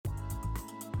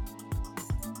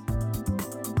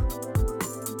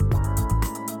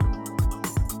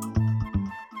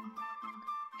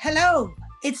Hello,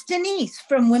 it's Denise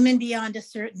from Women Beyond a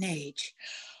Certain Age.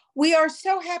 We are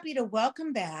so happy to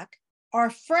welcome back our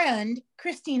friend,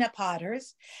 Christina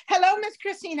Potters. Hello, Miss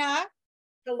Christina.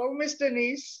 Hello, Miss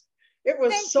Denise. It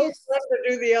was Thank so you. fun to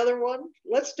do the other one.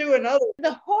 Let's do another.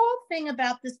 The whole thing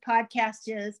about this podcast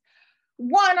is,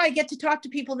 one, I get to talk to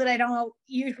people that I don't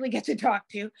usually get to talk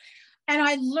to, and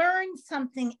I learn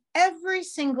something every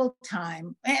single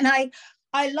time. And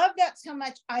I love that so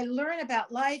much. I learn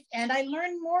about life and I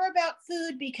learn more about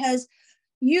food because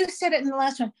you said it in the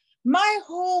last one. My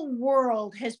whole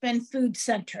world has been food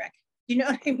centric. You know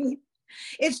what I mean?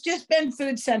 It's just been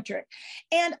food centric.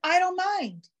 And I don't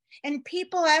mind. And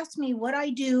people ask me what I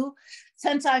do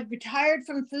since I've retired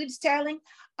from food styling.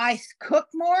 I cook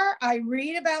more. I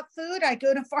read about food. I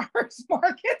go to farmers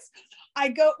markets.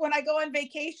 When I go on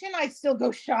vacation, I still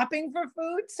go shopping for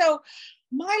food. So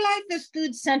my life is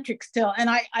food centric still. And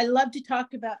I love to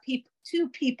talk about two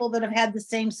people that have had the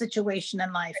same situation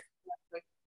in life.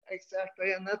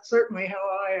 Exactly. And that's certainly how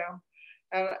I am.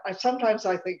 And sometimes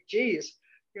I think, geez,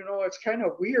 it's kind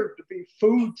of weird to be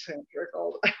food centric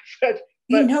all the time.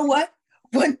 You know what?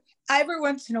 Every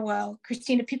once in a while,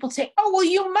 Christina, people say, oh, well,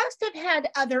 you must have had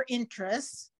other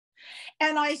interests.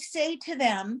 And I say to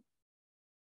them,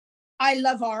 I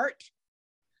love art.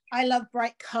 I love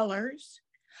bright colors.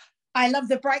 I love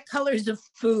the bright colors of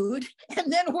food.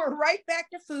 And then we're right back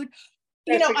to food.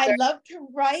 Exactly. I love to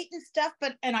write and stuff,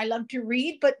 and I love to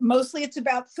read, but mostly it's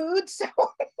about food. So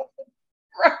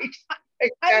right.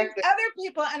 Exactly. I mean, other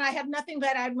people, and I have nothing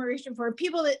but admiration for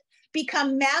people that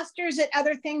become masters at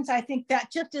other things. I think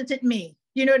that just isn't me.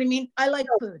 You know what I mean? I like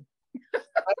food. I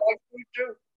like food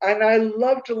too. And I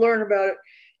love to learn about it.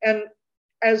 And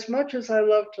as much as I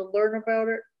love to learn about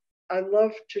it, I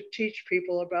love to teach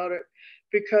people about it,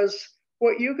 because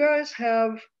what you guys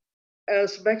have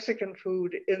as Mexican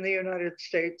food in the United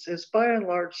States is by and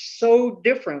large so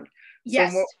different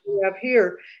from what we have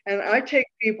here. And I take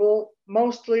people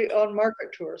mostly on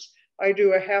market tours. I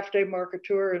do a half-day market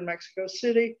tour in Mexico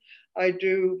City. I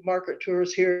do market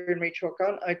tours here in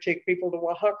Michoacan. I take people to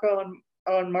Oaxaca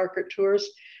on market tours.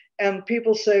 And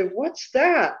people say, what's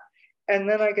that? And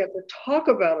then I get to talk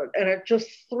about it. And it just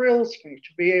thrills me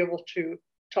to be able to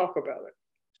talk about it.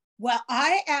 Well,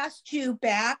 I asked you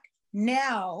back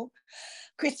now,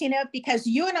 Christina, because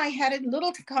you and I had a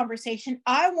little conversation.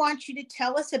 I want you to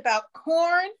tell us about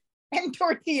corn and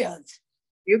tortillas.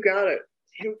 You got it.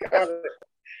 You got it.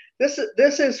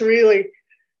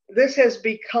 This has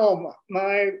become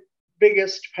my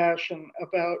biggest passion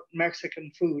about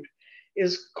Mexican food,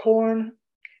 is corn,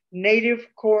 native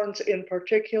corns in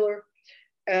particular,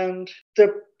 and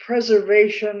the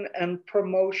preservation and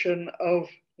promotion of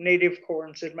native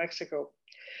corns in Mexico.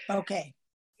 Okay.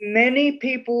 Many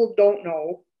people don't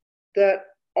know that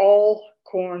all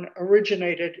corn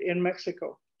originated in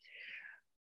Mexico.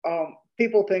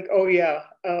 People think, oh yeah,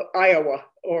 Iowa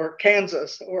or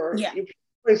Kansas or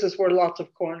places where lots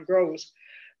of corn grows.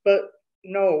 But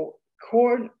no,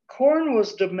 corn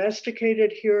was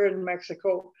domesticated here in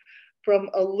Mexico from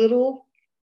a little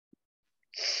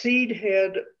seed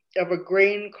head of a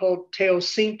grain called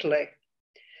teocintle.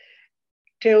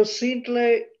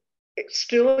 Teocintle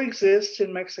still exists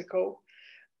in Mexico,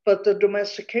 but the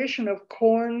domestication of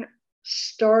corn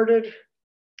started,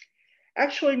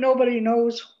 actually nobody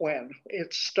knows when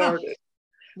it started.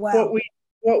 Wow.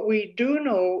 What we do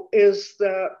know is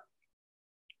that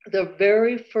the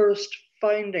very first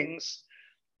findings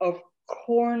of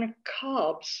corn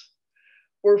cobs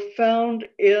were found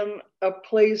in a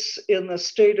place in the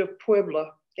state of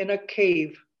Puebla, in a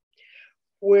cave,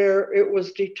 where it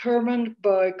was determined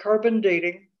by carbon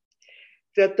dating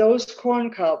that those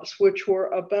corn cobs, which were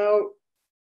about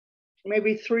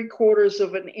maybe 3/4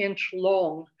 of an inch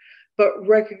long, but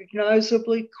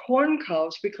recognizably corn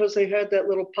cobs because they had that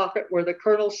little pocket where the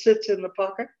kernel sits in the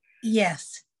pocket.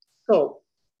 Yes. So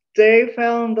they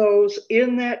found those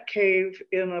in that cave,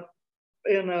 in a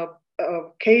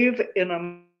cave in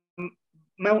a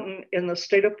mountain in the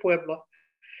state of Puebla,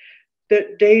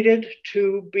 that dated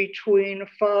to between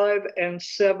 5,000 and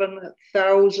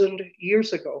 7,000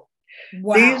 years ago.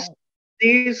 Wow.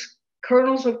 These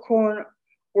kernels of corn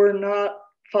were not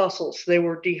fossils. They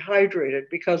were dehydrated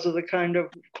because of the kind of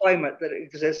climate that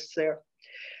exists there.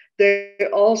 They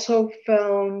also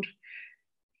found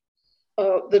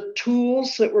the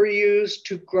tools that were used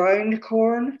to grind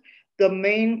corn. The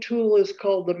main tool is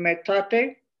called the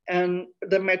metate, and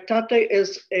the metate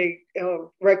is a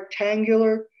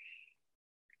rectangular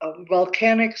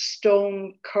volcanic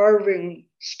stone carving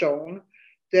stone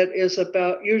that is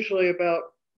usually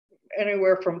about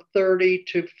anywhere from 30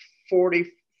 to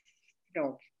 40,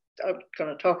 I'm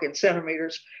going to talk in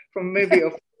centimeters, from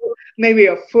maybe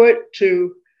a foot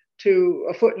to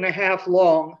a foot and a half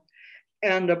long,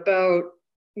 and about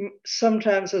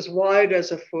sometimes as wide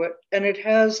as a foot. And it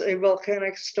has a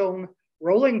volcanic stone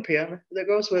rolling pin that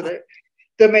goes with it.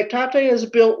 The metate is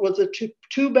built with the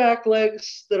two back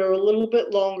legs that are a little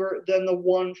bit longer than the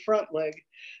one front leg,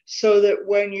 so that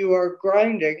when you are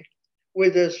grinding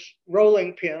with this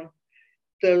rolling pin,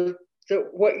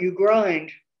 what you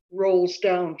grind rolls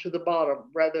down to the bottom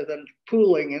rather than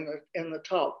pooling in the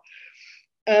top.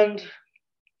 And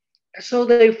so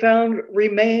they found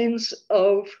remains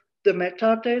of the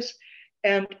metates,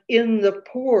 and in the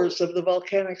pores of the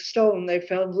volcanic stone, they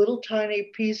found little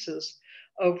tiny pieces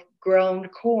of ground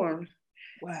corn.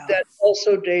 Wow. That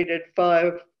also dated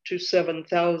 5,000 to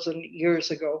 7,000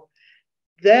 years ago.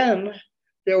 Then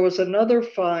there was another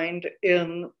find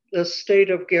in the state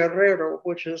of Guerrero,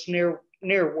 which is near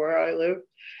where I live,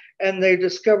 and they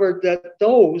discovered that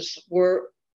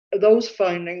those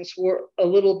findings were a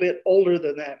little bit older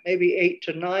than that, maybe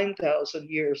 8,000 to 9,000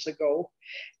 years ago.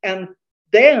 And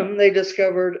then they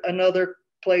discovered another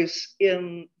place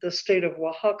in the state of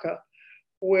Oaxaca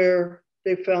where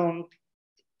they found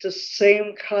the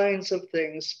same kinds of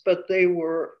things, but they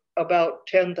were about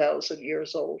 10,000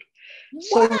 years old.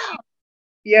 Wow.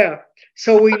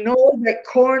 So we know that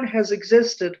corn has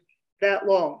existed that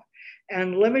long.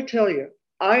 And let me tell you,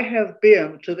 I have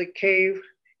been to the cave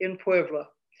in Puebla.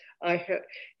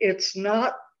 It's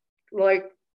not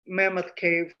like Mammoth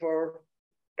Cave or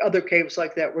other caves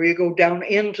like that, where you go down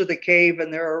into the cave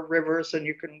and there are rivers and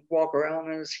you can walk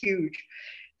around and it's huge.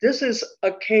 This is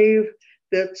a cave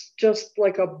that's just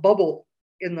like a bubble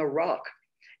in the rock.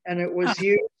 And it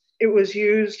was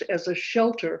used as a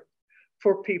shelter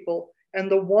for people. And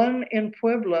the one in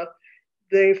Puebla,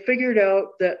 they figured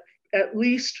out that at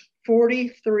least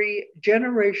 43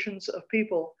 generations of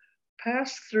people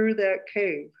passed through that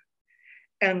cave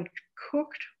and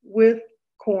cooked with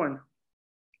corn.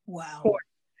 Wow. Corn,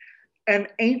 an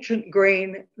ancient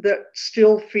grain that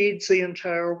still feeds the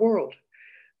entire world.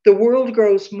 The world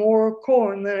grows more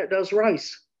corn than it does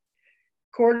rice.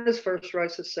 Corn is first,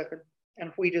 rice is second,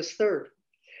 and wheat is third.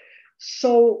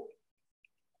 So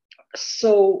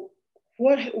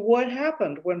what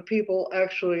happened when people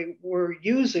actually were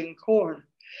using corn?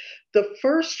 The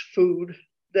first food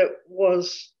that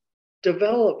was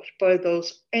developed by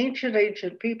those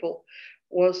ancient people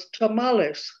was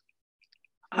tamales.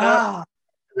 The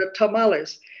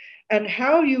tamales. And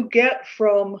how you get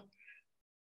from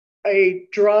a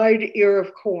dried ear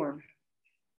of corn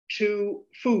to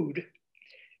food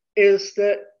is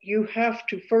that you have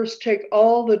to first take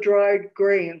all the dried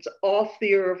grains off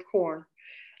the ear of corn,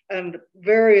 and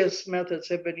various methods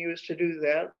have been used to do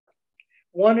that.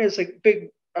 One is a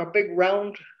big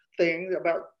round thing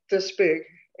about this big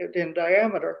in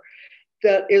diameter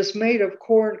that is made of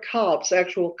corn cobs,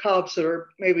 actual cobs that are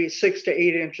maybe 6 to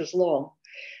 8 inches long.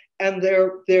 And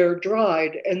they're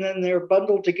dried, and then they're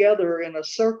bundled together in a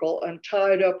circle and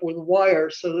tied up with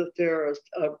wire so that they're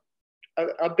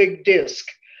a big disc.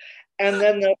 And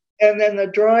then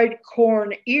the dried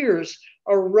corn ears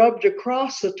are rubbed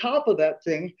across the top of that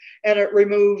thing, and it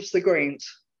removes the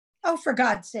grains. Oh, for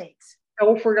God's sakes.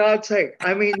 Oh, for God's sake.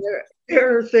 I mean,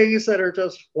 there are things that are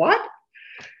just, what?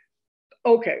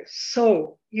 Okay,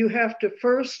 so you have to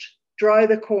first dry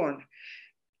the corn.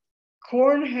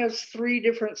 Corn has 3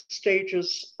 different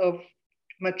stages of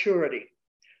maturity.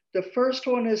 The first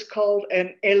one is called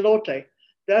an elote.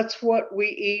 That's what we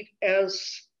eat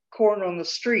as corn on the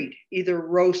street, either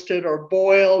roasted or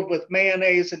boiled with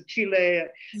mayonnaise and chile.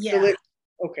 Yeah.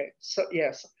 Okay, so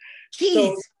yes.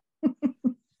 Cheese.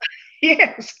 So,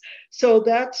 yes. So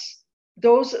that's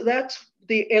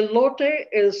the elote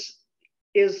is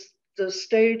the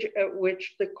stage at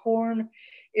which the corn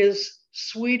is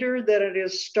sweeter than it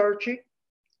is starchy.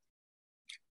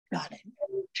 Got it.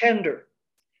 Tender.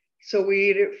 So we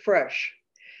eat it fresh.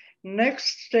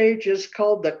 Next stage is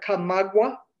called the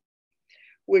camagua,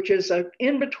 which is an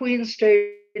in-between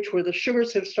stage where the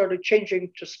sugars have started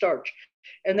changing to starch.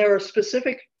 And there are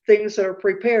specific things that are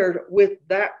prepared with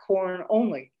that corn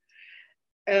only.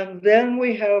 And then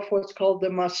we have what's called the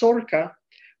mazorca,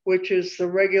 which is the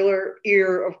regular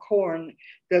ear of corn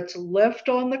that's left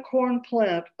on the corn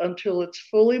plant until it's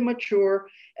fully mature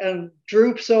and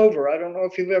droops over. I don't know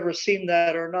if you've ever seen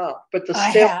that or not, but the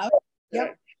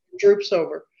stem droops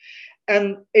over.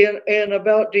 And in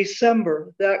about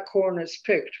December, that corn is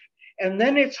picked. And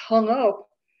then it's hung up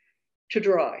to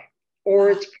dry,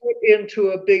 or it's put into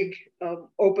a big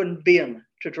open bin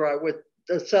to dry with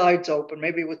the sides open,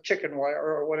 maybe with chicken wire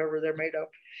or whatever they're made of.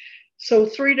 So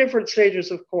 3 different stages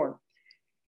of corn.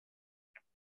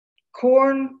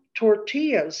 Corn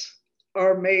tortillas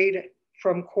are made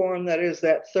from corn that is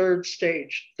that third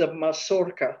stage, the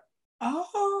mazorca.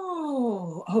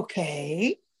 Oh,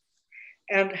 okay.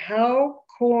 And how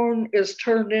corn is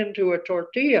turned into a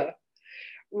tortilla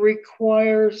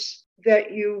requires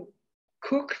that you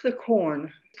cook the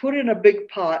corn, put in a big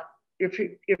pot.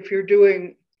 If you're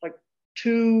doing like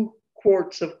 2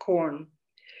 quarts of corn,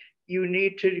 you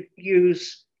need to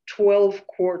use 12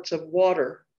 quarts of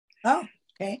water. Oh,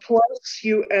 okay. Plus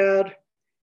you add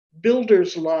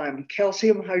builder's lime,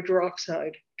 calcium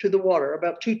hydroxide, to the water.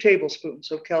 About 2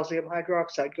 tablespoons of calcium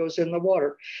hydroxide goes in the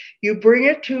water. You bring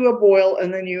it to a boil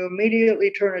and then you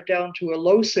immediately turn it down to a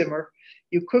low simmer.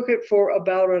 You cook it for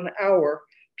about an hour,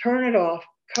 turn it off,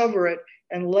 cover it,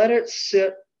 and let it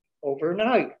sit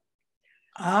overnight.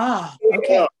 Ah,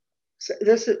 okay. So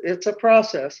it's a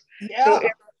process. So Yeah.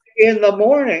 in the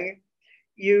morning,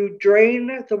 you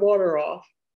drain the water off,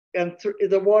 and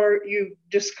the water, you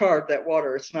discard that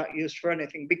water. It's not used for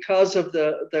anything because of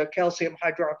the calcium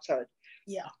hydroxide.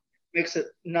 Yeah. Makes it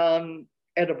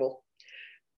non-edible.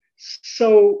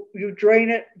 So you drain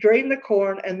the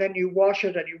corn, and then you wash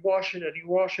it and you wash it and you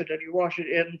wash it and you wash it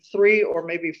in 3 or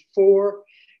maybe 4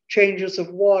 changes of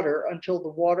water until the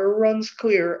water runs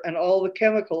clear and all the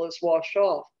chemical is washed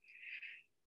off.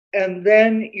 And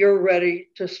then you're ready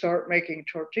to start making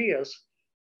tortillas.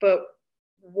 But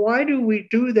why do we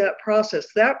do that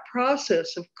process? That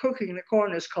process of cooking the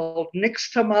corn is called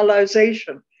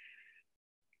nixtamalization.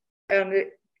 And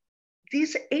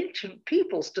these ancient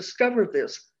peoples discovered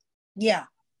this. Yeah.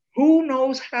 Who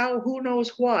knows how, who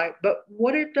knows why, but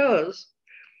what it does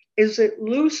is it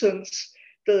loosens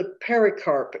the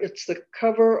pericarp. It's the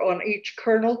cover on each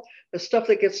kernel, the stuff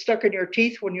that gets stuck in your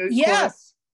teeth when you eat corn.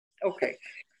 Yes. Okay.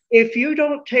 If you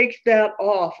don't take that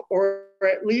off, or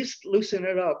at least loosen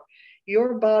it up,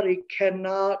 your body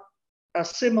cannot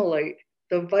assimilate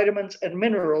the vitamins and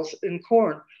minerals in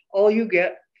corn. All you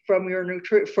get from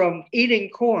from eating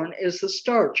corn is the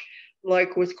starch,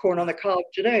 like with corn on the cob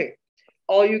today.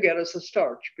 All you get is the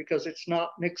starch because it's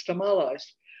not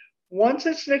nixtamalized. Once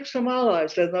it's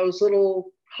nixtamalized and those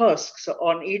little husks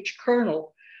on each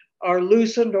kernel are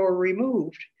loosened or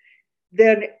removed,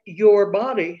 then your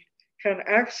body can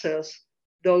access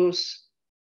those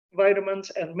vitamins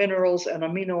and minerals and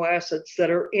amino acids that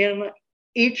are in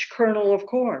each kernel of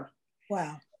corn.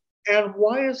 Wow. And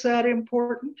why is that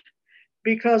important?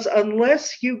 Because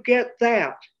unless you get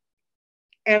that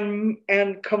and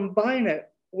combine it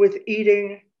with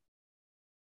eating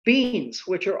beans,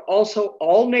 which are also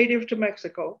all native to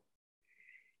Mexico,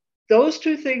 those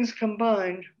 2 things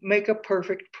combined make a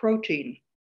perfect protein: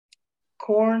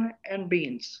 corn and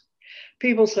beans.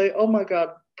 People say, oh my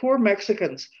God, poor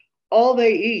Mexicans, all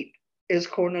they eat is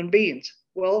corn and beans.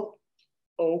 Well,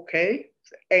 okay.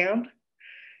 And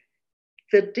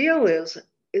the deal is,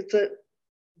 it's a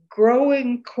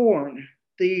growing corn,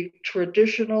 the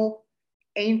traditional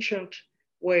ancient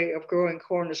way of growing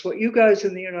corn is what you guys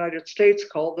in the United States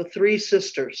call the 3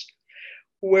 sisters,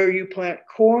 where you plant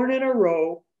corn in a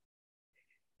row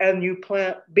and you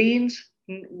plant beans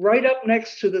right up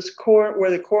next to this corn,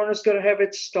 where the corn is going to have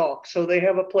its stalk. So they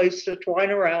have a place to twine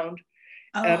around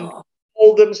and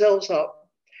hold themselves up.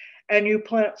 And you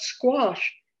plant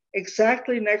squash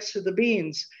exactly next to the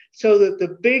beans, so that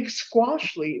the big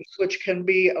squash leaves, which can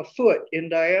be a foot in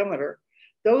diameter,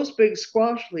 those big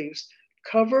squash leaves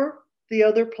cover the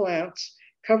other plants,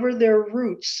 cover their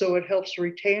roots so it helps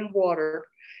retain water,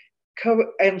 cover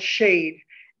and shade.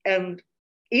 And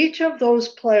each of those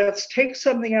plants takes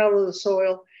something out of the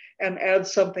soil and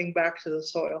adds something back to the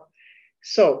soil.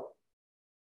 So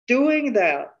doing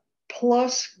that,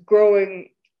 plus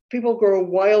people grow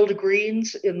wild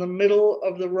greens in the middle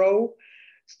of the row.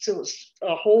 So it's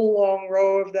a whole long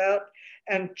row of that,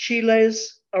 and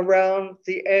chiles around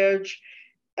the edge.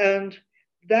 And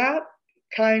that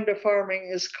kind of farming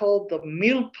is called the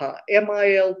milpa,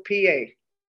 M-I-L-P-A.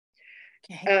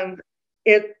 Okay. And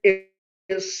it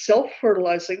is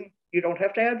self-fertilizing. You don't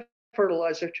have to add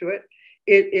fertilizer to it.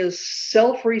 It is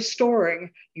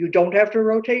self-restoring. You don't have to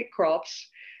rotate crops.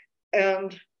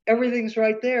 And everything's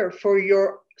right there for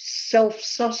your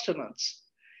self-sustenance.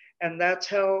 And that's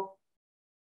how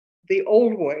the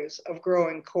old ways of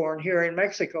growing corn here in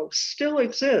Mexico still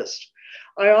exist.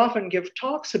 I often give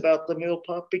talks about the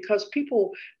milpa because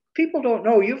people don't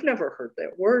know. You've never heard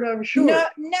that word, I'm sure. No,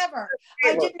 never.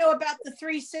 I didn't know about the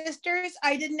 3 sisters.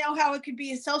 I didn't know how it could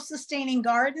be a self-sustaining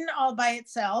garden all by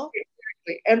itself.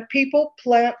 Exactly. And people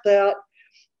plant that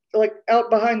like out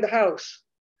behind the house.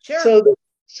 Sure.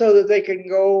 So that they can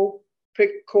go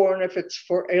pick corn if it's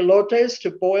for elotes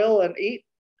to boil and eat.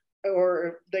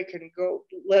 or they can go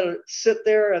let it sit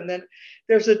there. And then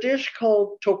there's a dish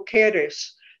called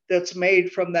toqueres that's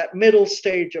made from that middle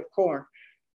stage of corn.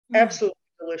 Absolutely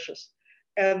delicious.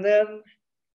 And then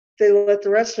they let the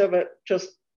rest of it just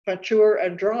mature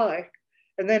and dry,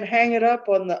 and then hang it up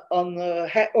on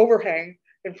the overhang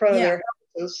in front of their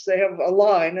houses. They have a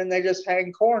line, and they just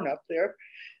hang corn up there,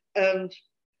 and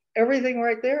everything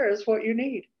right there is what you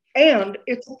need. And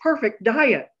it's a perfect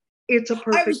diet. It's a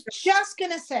perfect. I was just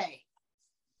gonna say.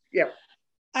 Yeah.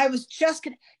 I was just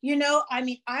gonna. I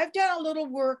mean, I've done a little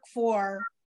work for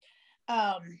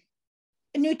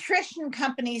nutrition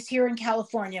companies here in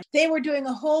California. They were doing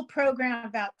a whole program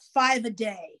about 5 a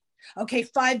day. Okay,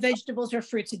 5 vegetables or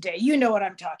fruits a day. You know what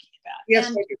I'm talking about. Yes,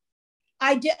 and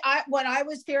I did. What I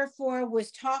was there for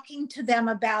was talking to them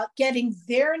about getting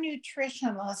their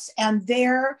nutritionists and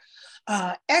their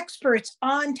experts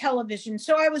on television.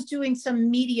 So I was doing some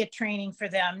media training for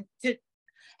them to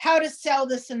how to sell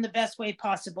this in the best way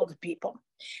possible to people.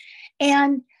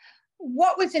 And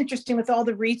what was interesting with all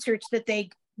the research that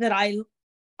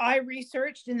I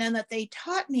researched and then that they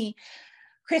taught me,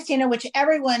 Christina, which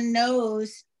everyone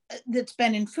knows that's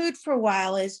been in food for a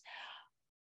while, is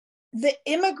the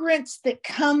immigrants that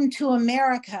come to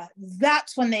America,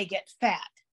 that's when they get fat.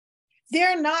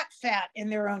 They're not fat in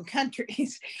their own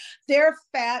countries. They're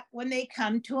fat when they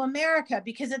come to America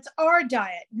because it's our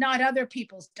diet, not other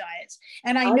people's diets.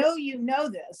 And I know you know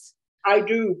this. I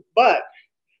do, but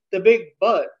the big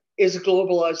but is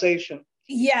globalization.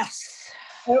 Yes.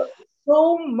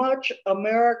 So much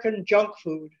American junk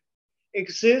food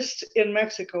exists in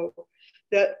Mexico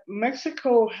that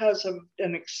Mexico has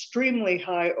an extremely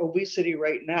high obesity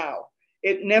rate now.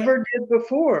 It never did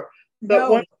before. But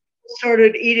when people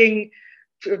started eating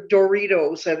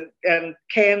Doritos and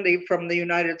candy from the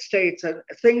United States and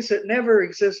things that never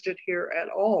existed here at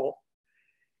all,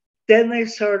 then they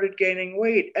started gaining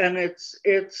weight. And it's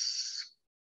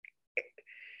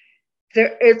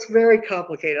very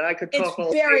complicated. I could talk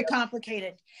all day. It's very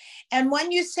complicated. And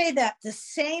when you say that, the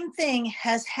same thing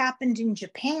has happened in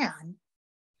Japan.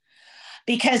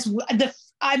 Because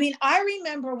I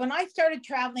remember when I started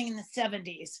traveling in the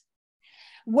 70s,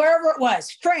 wherever it was,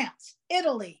 France,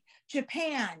 Italy,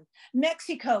 Japan,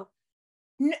 Mexico,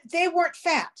 they weren't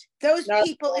fat. Those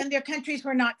people in their countries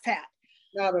were not fat.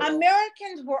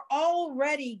 Americans were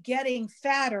already getting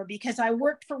fatter because I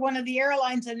worked for one of the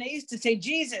airlines and they used to say,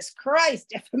 Jesus Christ,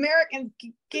 if Americans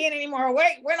gain any more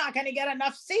weight, we're not going to get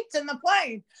enough seats in the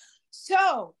plane.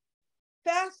 So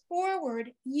fast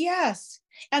forward, yes.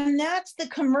 And that's the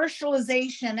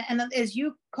commercialization. And as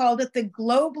you called it, the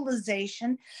globalization.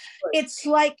 Right. It's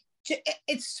like,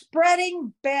 it's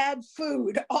spreading bad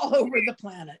food all over the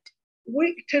planet.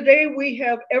 Today we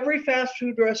have every fast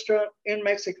food restaurant in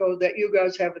Mexico that you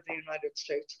guys have in the United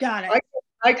States. Got it.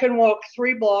 I can walk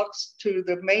 3 blocks to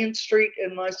the main street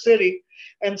in my city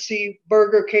and see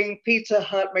Burger King, Pizza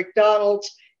Hut,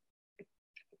 McDonald's,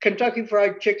 Kentucky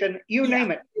Fried Chicken, you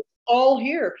name it. It's all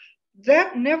here.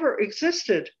 That never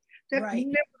existed. That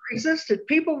never existed.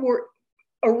 People were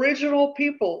original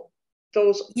people.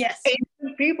 Those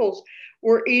ancient peoples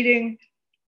were eating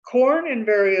corn in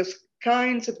various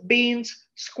kinds of beans,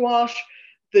 squash,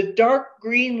 the dark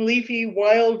green leafy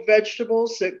wild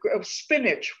vegetables,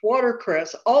 spinach,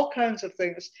 watercress, all kinds of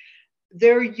things.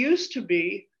 There used to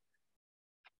be,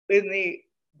 in the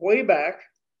way back,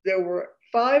 there were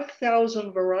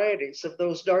 5,000 varieties of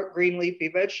those dark green leafy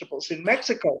vegetables in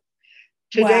Mexico.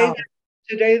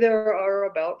 Today there are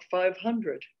about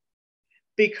 500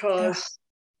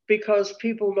 because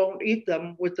people don't eat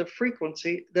them with the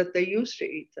frequency that they used to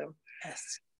eat them.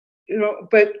 Yes.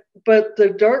 But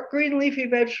the dark green leafy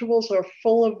vegetables are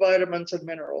full of vitamins and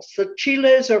minerals. The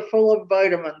chiles are full of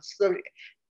vitamins.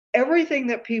 Everything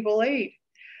that people ate.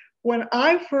 When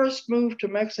I first moved to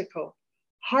Mexico,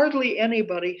 hardly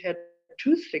anybody had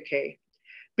tooth decay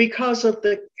because of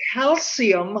the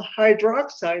calcium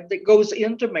hydroxide that goes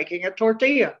into making a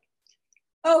tortilla.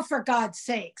 Oh, for God's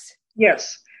sakes.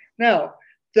 Yes. Now,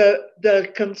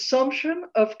 the consumption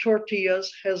of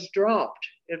tortillas has dropped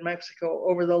in Mexico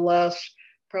over the last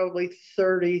probably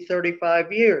 30,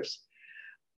 35 years.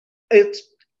 The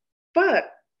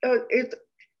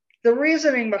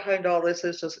reasoning behind all this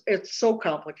is it's so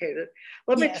complicated.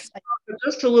 Let me talk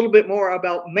just a little bit more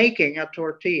about making a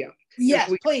tortilla. Yes,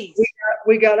 please.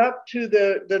 We got up to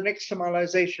the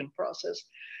nixtamalization process.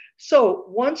 So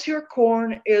once your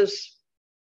corn is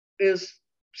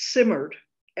simmered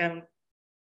and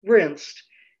rinsed,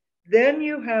 then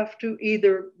you have to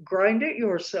either grind it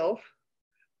yourself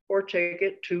or take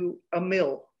it to a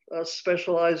mill, a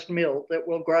specialized mill that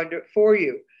will grind it for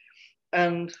you.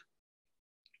 And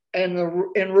And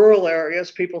in rural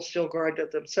areas, people still grind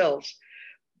it themselves.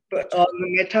 But on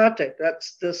the metate,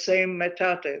 that's the same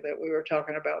metate that we were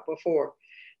talking about before,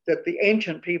 that the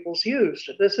ancient peoples used.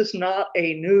 This is not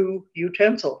a new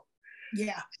utensil.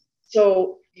 Yeah.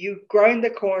 So you grind the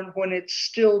corn when it's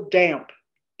still damp.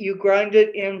 You grind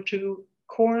it into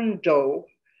corn dough.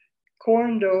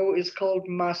 Corn dough is called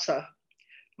masa.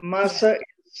 Masa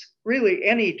is really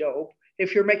any dough.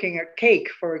 If you're making a cake,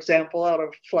 for example, out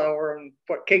of flour and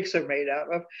what cakes are made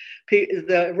out of,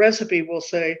 the recipe will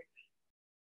say,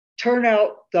 turn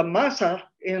out the masa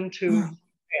into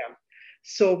jam.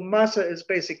 So masa is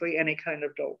basically any kind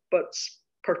of dough, but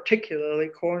particularly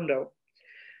corn dough.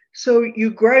 So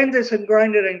you grind this and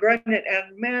grind it and grind it,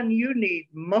 and man, you need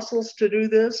muscles to do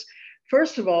this.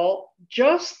 First of all,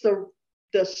 just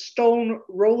the stone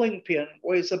rolling pin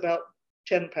weighs about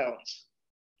 10 pounds.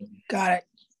 Got it.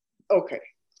 Okay.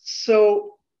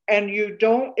 So, and you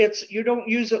don't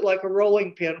use it like a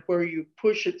rolling pin where you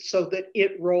push it so that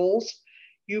it rolls.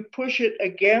 You push it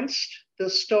against the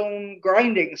stone,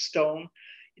 grinding stone.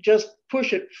 You just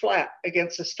push it flat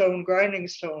against the stone grinding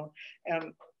stone,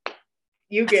 and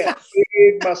you get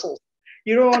big muscles.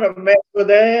 You don't want to mess with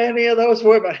any of those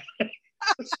women.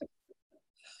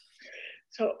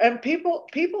 So, and people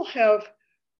have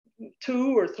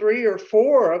 2 or 3 or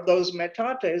 4 of those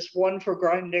metates, one for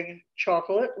grinding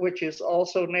chocolate, which is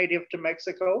also native to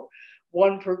Mexico,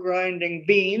 one for grinding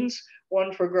beans,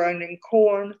 one for grinding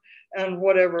corn, and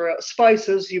whatever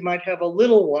spices. You might have a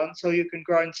little one so you can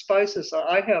grind spices.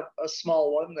 I have a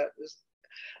small one that is,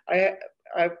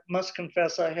 I must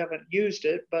confess I haven't used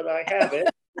it, but I have it.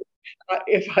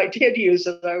 If I did use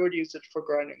it, I would use it for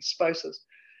grinding spices.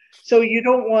 So you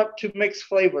don't want to mix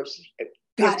flavors.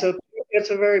 It's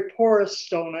a very porous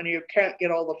stone, and you can't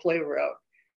get all the flavor out.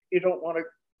 You don't want to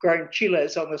grind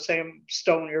chiles on the same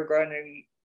stone you're grinding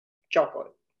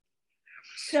chocolate.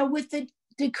 So with the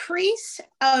decrease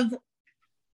of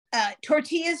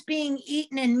tortillas being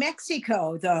eaten in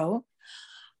Mexico, though,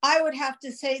 I would have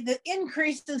to say the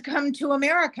increase has come to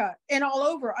America and all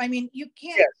over. I mean, you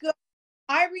can't go.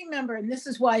 I remember, and this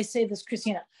is why I say this,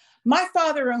 Christina, my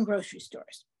father owned grocery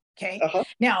stores. Okay.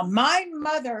 Now, my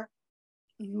mother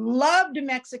loved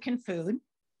Mexican food.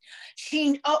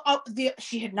 She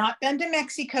had not been to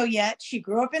Mexico yet. She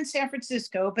grew up in San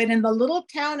Francisco, but in the little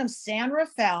town of San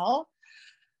Rafael,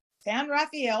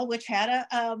 which had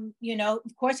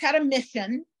of course, had a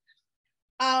mission.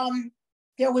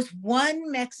 There was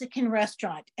one Mexican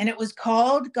restaurant, and it was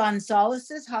called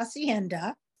Gonzalez's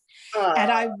Hacienda.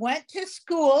 And I went to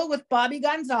school with Bobby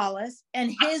Gonzalez,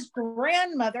 and his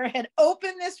grandmother had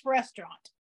opened this restaurant.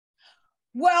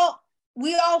 Well,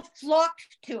 we all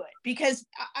flocked to it because,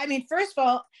 I mean, first of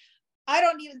all,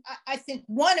 I think,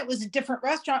 one, it was a different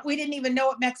restaurant. We didn't even know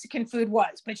what Mexican food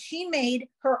was, but she made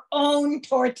her own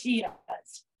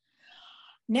tortillas.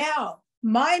 Now,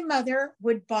 my mother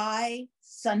would buy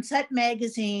Sunset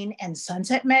Magazine, and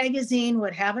Sunset Magazine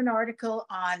would have an article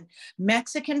on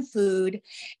Mexican food,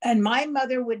 and my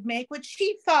mother would make what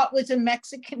she thought was a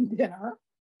Mexican dinner.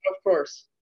 Of course.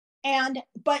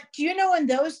 But do you know, in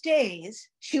those days,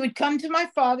 she would come to my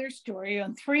father's store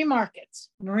on 3 markets,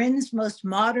 Marin's most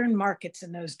modern markets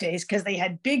in those days, because they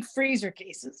had big freezer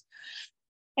cases.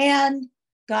 And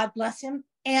God bless him.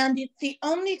 And the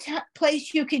only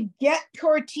place you could get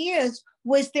tortillas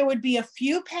was there would be a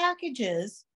few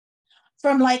packages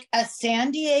from like a San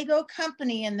Diego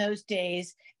company in those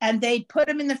days, and they'd put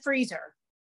them in the freezer.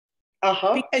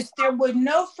 Because there were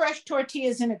no fresh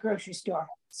tortillas in a grocery store.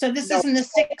 So this is in the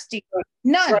 60s.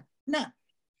 None.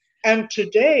 And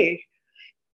today,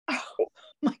 oh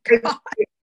my God,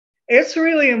 it's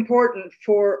really important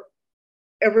for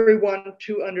everyone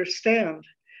to understand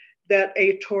that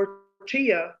a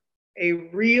tortilla, a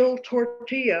real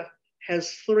tortilla,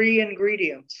 has 3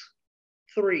 ingredients.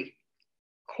 3: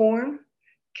 corn,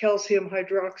 calcium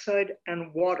hydroxide,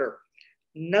 and water.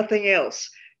 Nothing else.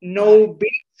 No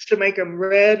beets to make them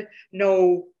red,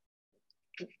 no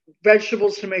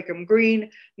vegetables to make them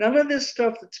green. None of this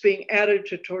stuff that's being added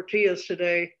to tortillas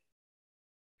today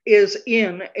is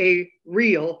in a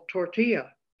real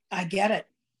tortilla. I get it.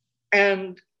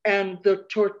 And the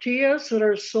tortillas that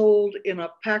are sold in a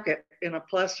packet, in a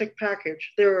plastic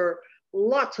package, there are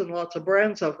lots and lots of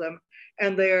brands of them,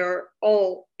 and they are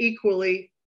all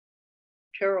equally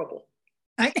terrible.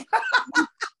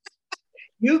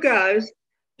 You guys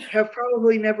have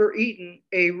probably never eaten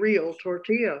a real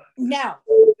tortilla. No.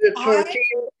 The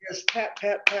tortilla is pat,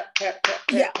 pat, pat, pat, pat,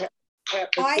 pat, pat, pat.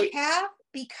 I have,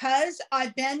 because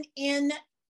I've been in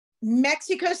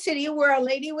Mexico City where a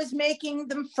lady was making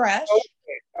them fresh.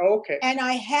 Okay. And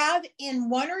I have in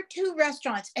one or two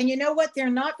restaurants, and you know what? They're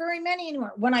not very many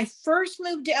anymore. When I first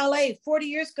moved to LA 40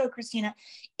 years ago, Christina,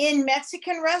 in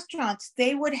Mexican restaurants,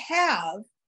 they would have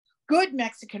good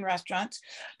Mexican restaurants,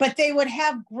 but they would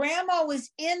have grandma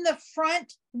was in the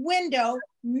front window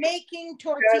making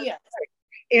tortillas.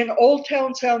 In Old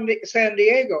Town San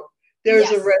Diego, there's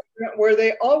a restaurant where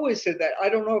they always did that. I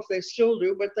don't know if they still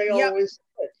do, but they always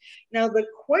did. Now, the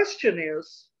question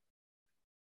is,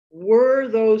 were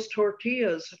those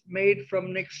tortillas made from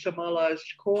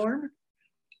nixtamalized corn,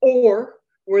 or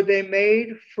were they made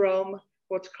from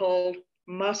what's called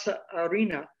masa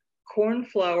harina, corn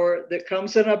flour that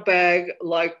comes in a bag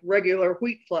like regular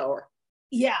wheat flour?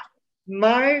 Yeah.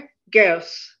 My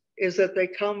guess is that they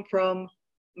come from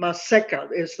Maseca,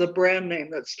 is the brand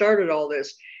name that started all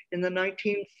this. In the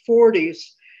 1940s,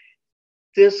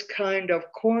 this kind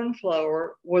of corn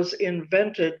flour was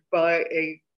invented by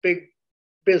a big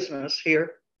business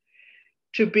here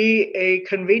to be a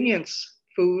convenience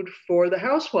food for the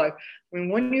housewife. I mean,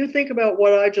 when you think about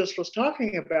what I just was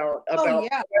talking about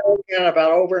and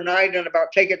about overnight and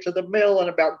about take it to the mill and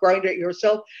about grind it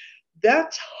yourself,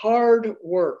 that's hard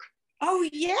work. Oh,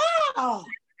 yeah.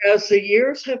 As the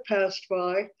years have passed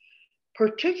by,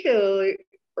 particularly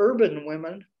urban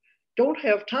women don't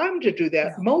have time to do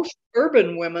that. No. Most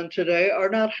urban women today are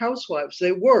not housewives.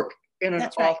 They work in an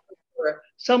office or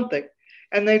something,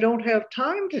 and they don't have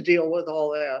time to deal with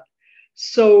all that.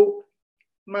 So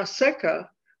Maseca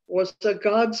was a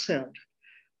godsend.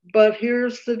 But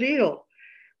here's the deal.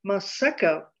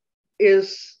 Maseca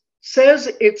says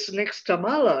it's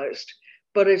nixtamalized,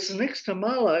 but it's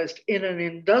nixtamalized in an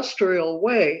industrial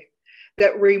way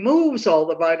that removes all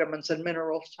the vitamins and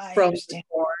minerals from the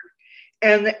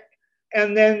corn.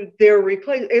 And then they're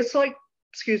replaced. It's like,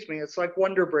 it's like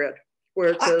Wonder Bread, where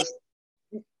it says,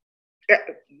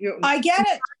 I get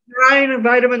it. 9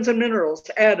 vitamins and minerals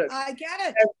added. I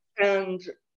get it.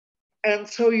 And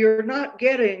so you're not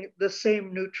getting the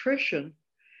same nutrition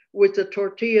with the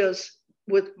tortillas,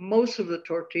 with most of the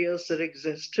tortillas that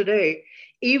exist today,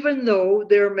 even though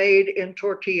they're made in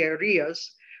tortillerias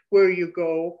where you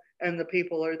go and the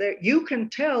people are there. You can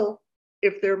tell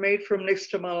if they're made from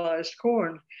nixtamalized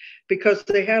corn because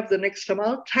they have the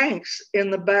nixtamal tanks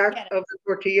in the back of the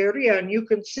tortilleria, and you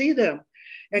can see them.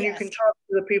 And you can talk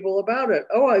to the people about it.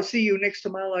 Oh, I see you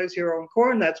nixtamalize your own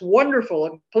corn. That's wonderful.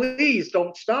 And please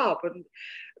don't stop. And,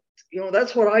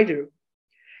 that's what I do.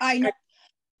 I know.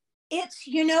 It's,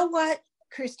 you know what,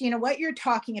 Christina, what you're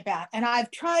talking about. And I've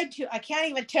tried to, I can't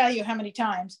even tell you how many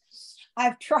times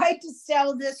I've tried to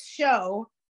sell this show,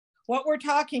 what we're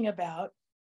talking about,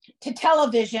 to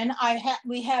television.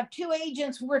 We have 2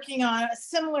 agents working on a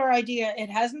similar idea. It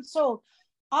hasn't sold.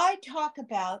 I talk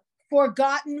about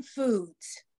forgotten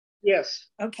foods. Yes.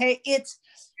 Okay.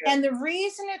 And the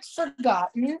reason it's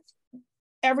forgotten,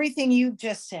 everything you've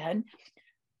just said,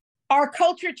 our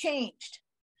culture changed.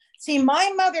 See,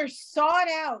 my mother sought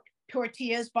out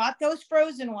tortillas, bought those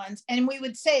frozen ones, and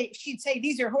she'd say,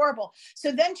 these are horrible.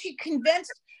 So then she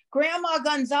convinced Grandma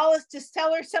Gonzalez to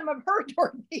sell her some of her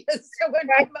tortillas. So when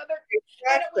my mother,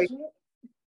 and it was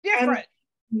different.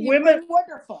 Women,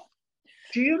 wonderful.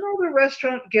 Do you know the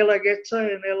restaurant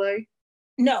Guelaguetza in LA?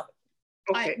 No.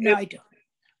 Okay. I don't.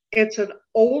 It's an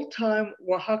old-time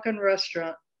Oaxacan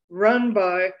restaurant run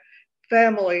by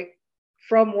family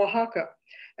from Oaxaca.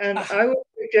 And I would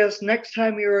suggest next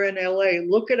time you're in LA,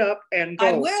 look it up and go.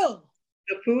 I will.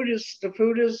 The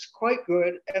food is quite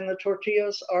good, and the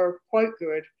tortillas are quite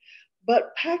good.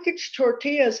 But packaged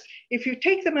tortillas, if you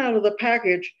take them out of the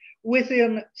package,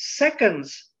 within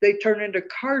seconds they turn into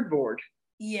cardboard.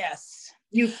 Yes.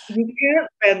 You can't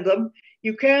bend them.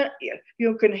 You can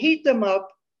heat them up.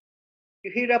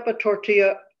 You heat up a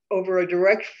tortilla over a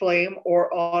direct flame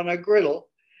or on a griddle,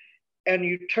 and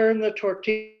you turn the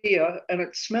tortilla, and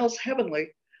it smells heavenly.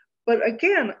 But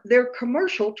again, they're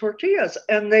commercial tortillas,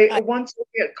 and once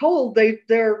they get cold,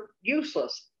 they're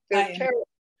useless. They're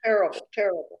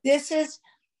terrible. This is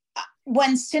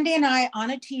when Cindy and I,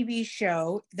 on a TV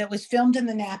show that was filmed in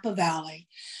the Napa Valley,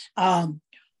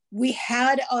 we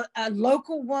had a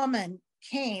local woman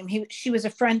came. She was a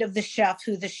friend of the chef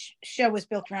who the show was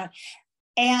built around,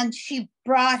 and she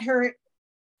brought her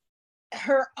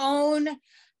own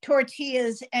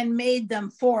tortillas and made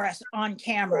them for us on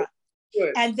camera.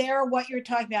 Good. And they're what you're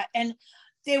talking about. And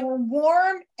they were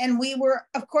warm, and we were,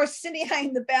 of course, Cindy and I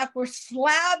in the back were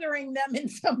slathering them in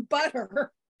some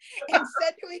butter and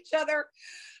said to each other,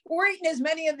 we're eating as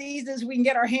many of these as we can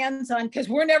get our hands on because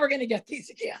we're never going to get these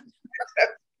again.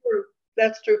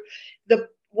 That's true.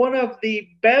 One of the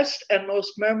best and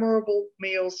most memorable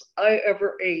meals I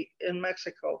ever ate in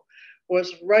Mexico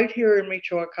was right here in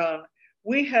Michoacan.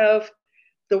 We have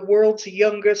the world's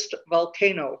youngest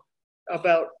volcano,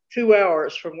 about 2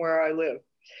 hours from where I live.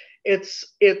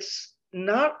 It's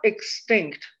not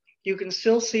extinct. You can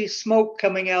still see smoke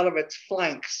coming out of its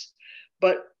flanks,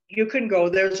 but you can go.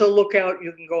 There's a lookout.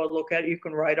 You can go and look at it. You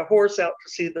can ride a horse out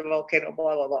to see the volcano.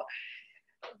 Blah blah blah.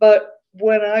 But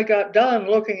when I got done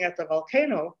looking at the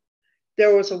volcano,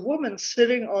 there was a woman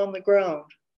sitting on the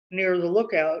ground near the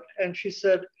lookout, and she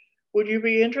said, "Would you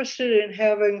be interested in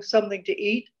having something to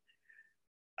eat?"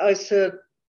 I said,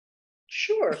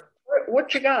 "Sure.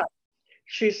 What you got?"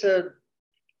 She said,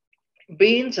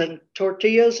 "Beans and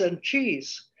tortillas and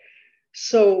cheese."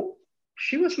 So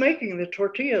she was making the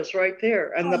tortillas right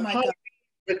there, and Oh my God.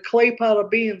 the clay pot of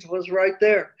beans was right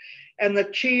there, and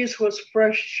the cheese was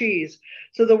fresh cheese.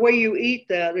 So the way you eat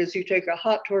that is you take a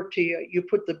hot tortilla, you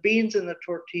put the beans in the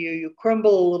tortilla, you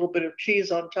crumble a little bit of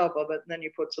cheese on top of it, and then you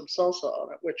put some salsa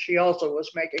on it, which she also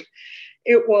was making.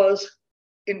 It was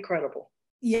incredible.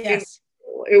 Yes.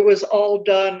 It was all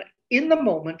done in the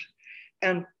moment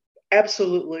and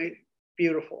absolutely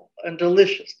beautiful and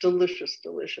delicious, delicious,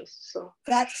 delicious. So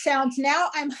That sounds, now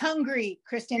I'm hungry,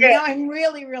 Kristen. yeah. Now I'm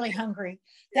really, really hungry.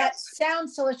 That Yes.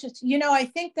 sounds delicious. You know, I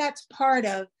think that's part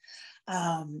of,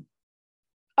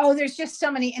 oh, there's just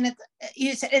so many, and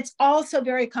it's also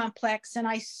very complex. And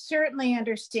I certainly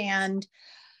understand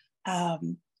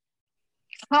high-end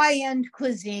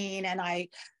cuisine. And I'm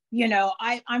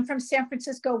from San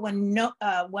Francisco when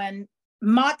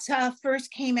matzah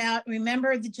first came out.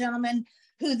 Remember the gentleman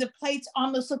who the plates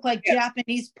almost look like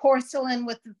Japanese porcelain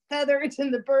with the feathers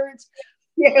and the birds?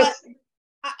 Yes. But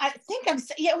I think it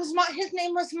was his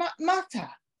name was Mata.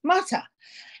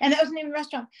 And that was the name of the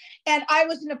restaurant. And I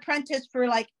was an apprentice for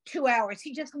like 2 hours.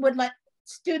 He just would let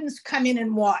students come in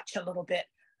and watch a little bit.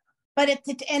 But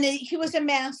he was a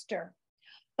master.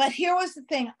 But here was the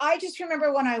thing. I just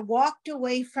remember when I walked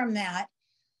away from that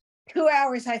 2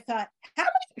 hours, I thought, how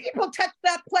many people touched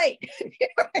that plate?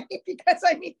 Because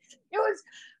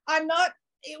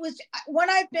when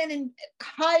I've been in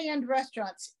high-end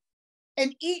restaurants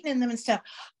and eaten in them and stuff,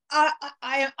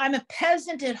 I'm a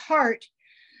peasant at heart,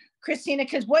 Christina,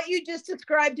 because what you just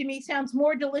described to me sounds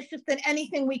more delicious than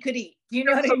anything we could eat. Do you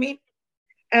know what I mean?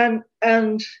 And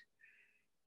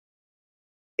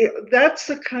that's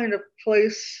the kind of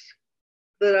place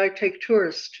that I take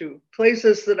tourists to,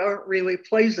 places that aren't really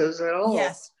places at all.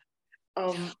 Yes.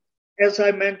 As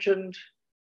I mentioned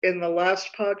in the last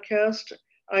podcast,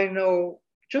 I know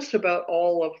just about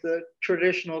all of the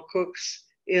traditional cooks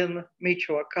in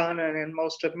Michoacan and in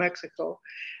most of Mexico.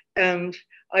 And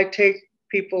I take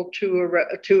people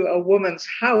to a woman's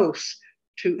house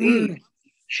to eat.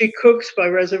 She cooks by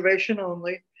reservation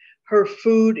only. Her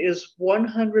food is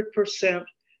 100%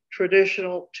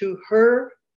 traditional to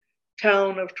her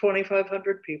town of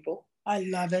 2,500 people. I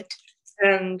love it.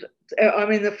 And I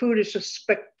mean, the food is just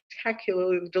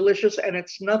spectacularly delicious, and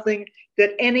it's nothing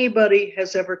that anybody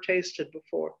has ever tasted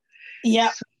before.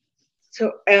 Yeah.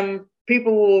 So, and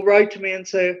people will write to me and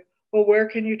say, "Well, where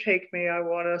can you take me? I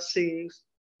want to see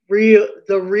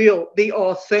the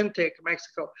authentic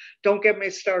Mexico." Don't get me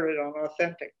started on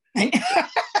authentic.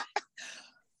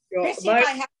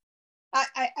 Christine,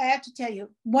 I have to tell you,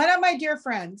 one of my dear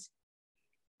friends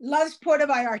loves Puerto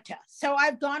Vallarta. So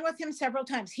I've gone with him several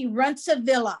times. He rents a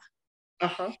villa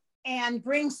and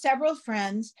brings several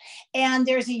friends. And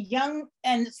there's and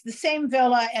it's the same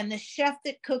villa, and the chef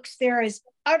that cooks there is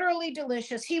utterly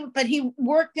delicious. But he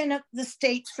worked in the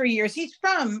States for years. He's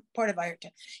from Puerto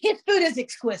Vallarta. His food is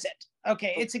exquisite.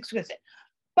 Okay, it's exquisite.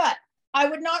 But I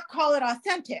would not call it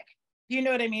authentic. Do you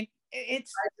know what I mean? I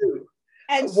do.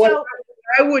 And what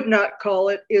I would not call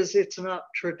it is it's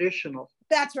not traditional.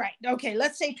 That's right. Okay,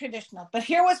 let's say traditional. But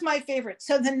here was my favorite.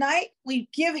 So the night we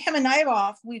give him a night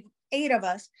off, 8 of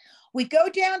us, we go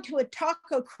down to a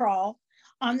taco crawl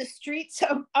on the streets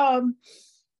of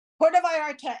Puerto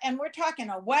Vallarta, and we're talking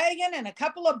a wagon and a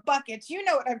couple of buckets. You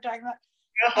know what I'm talking about.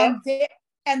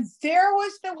 And there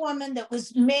was the woman that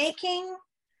was making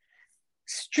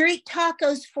street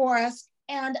tacos for us.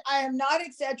 And I am not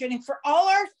exaggerating, for all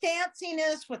our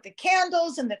fanciness with the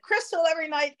candles and the crystal every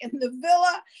night in the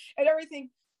villa and everything.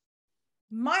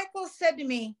 Michael said to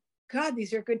me, "God,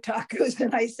 these are good tacos."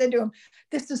 And I said to him,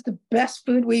 "This is the best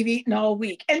food we've eaten all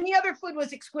week." And the other food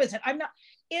was exquisite.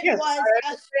 It was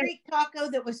a street taco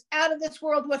that was out of this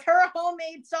world with her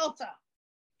homemade salsa.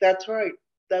 That's right.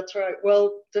 That's right.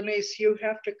 Well, Denise, you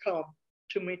have to come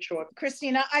to Michoacan.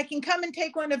 Christina, I can come and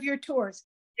take one of your tours.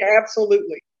 Yeah,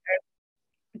 absolutely.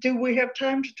 Do we have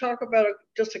time to talk about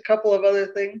just a couple of other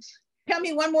things? Tell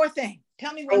me one more thing.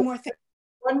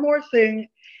 One more thing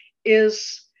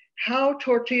is how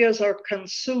tortillas are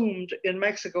consumed in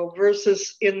Mexico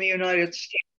versus in the United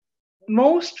States.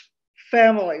 Most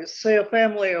families, say a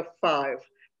family of 5,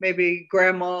 maybe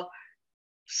grandma,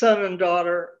 son and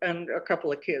daughter, and a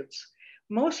couple of kids,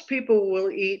 most people will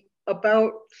eat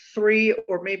about 3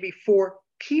 or maybe 4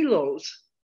 kilos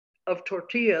of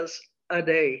tortillas a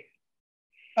day.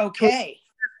 Okay.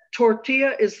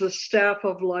 Tortilla is the staff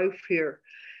of life here.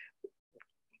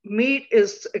 Meat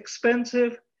is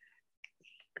expensive,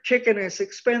 chicken is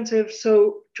expensive,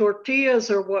 so tortillas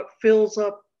are what fills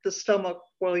up the stomach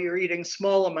while you're eating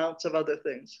small amounts of other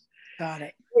things. Got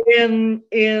it. In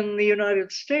the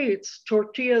United States,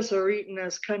 tortillas are eaten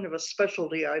as kind of a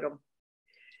specialty item.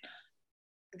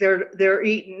 They're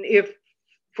eaten if,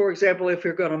 for example, if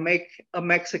you're going to make a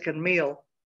Mexican meal,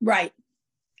 right,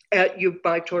 you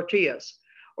buy tortillas.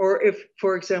 Or if,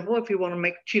 for example, if you want to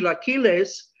make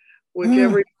chilaquiles, which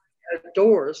everybody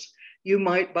adores, you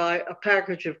might buy a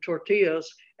package of tortillas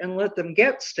and let them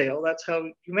get stale. That's how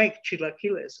you make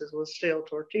chilaquiles, is with stale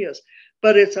tortillas.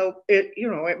 But it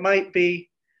might be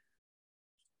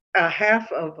a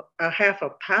half a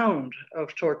pound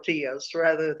of tortillas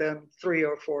rather than 3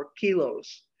 or 4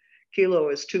 kilos. Kilo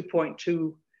is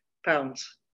 2.2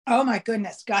 pounds. Oh my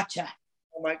goodness, gotcha.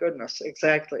 Oh my goodness,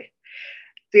 exactly.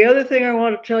 The other thing I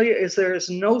want to tell you is there is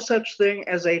no such thing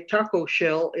as a taco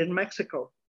shell in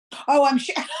Mexico. Oh, I'm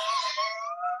sure.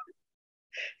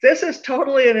 This is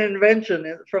totally an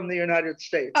invention from the United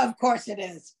States. Of course it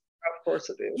is. Of course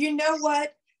it is. You know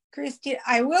what, Christine,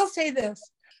 I will say this.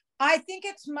 I think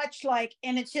it's much like,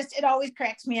 and it always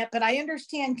cracks me up, but I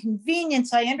understand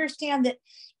convenience. I understand that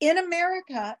in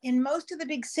America, in most of the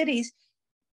big cities,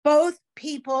 both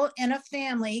people in a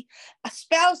family,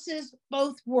 spouses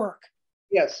both work.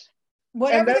 Yes.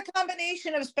 Whatever the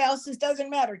combination of spouses, doesn't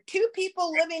matter. 2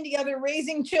 people living together,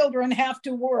 raising children, have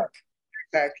to work.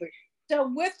 Exactly. So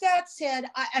with that said,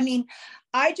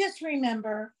 I just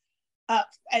remember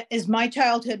as my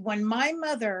childhood when my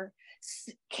mother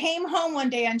came home one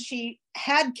day and she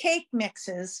had cake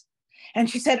mixes and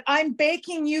she said, "I'm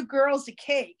baking you girls a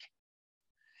cake."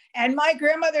 And my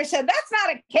grandmother said, "That's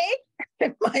not a cake."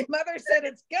 And my mother said,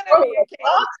 "It's gonna be a cake."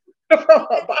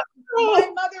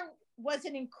 My mother was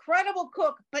an incredible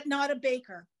cook, but not a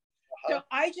baker. So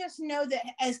I just know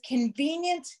that as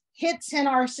convenience hits in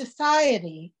our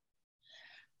society,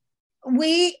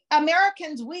 we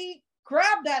Americans, we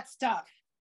grab that stuff.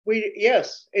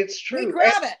 Yes, it's true. We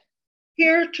grab it.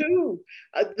 Here too,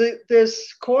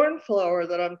 this corn flour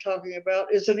that I'm talking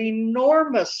about is an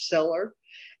enormous seller,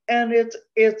 and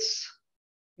it's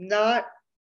not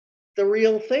the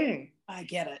real thing. I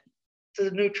get it. The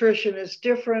nutrition is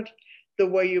different. The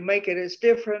way you make it is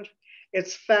different.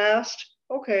 It's fast,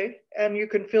 okay, and you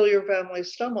can fill your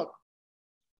family's stomach.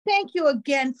 Thank you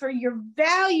again for your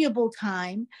valuable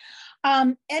time.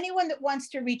 Anyone that wants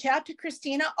to reach out to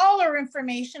Christina, all our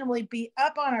information will be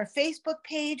up on our Facebook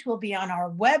page, will be on our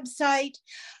website.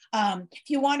 If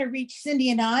you want to reach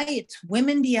Cindy and I, it's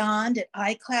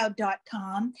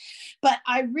womenbeyond@icloud.com. But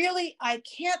I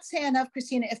can't say enough,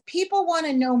 Christina, if people want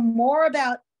to know more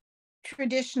about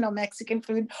traditional Mexican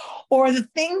food or the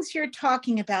things you're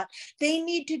talking about, they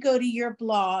need to go to your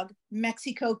blog,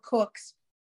 Mexico Cooks!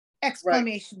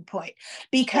 Point,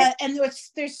 because and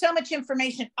there's so much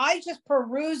information. I just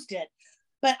perused it,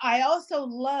 but I also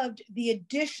loved the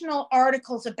additional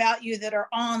articles about you that are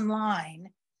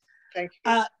online. Thank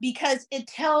you. Because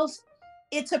it's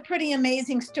a pretty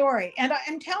amazing story. And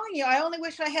I'm telling you, I only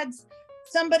wish I had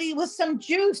somebody with some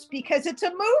juice, because it's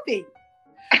a movie.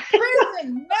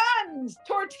 Prison, nuns,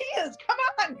 tortillas. Come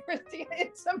on, Christina,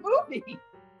 it's a movie.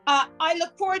 I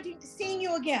look forward to seeing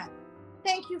you again.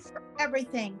 Thank you for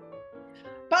everything.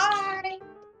 Bye.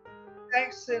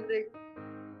 Thanks, Cindy.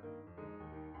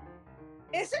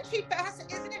 Isn't she fast?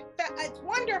 Isn't it? It's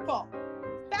wonderful.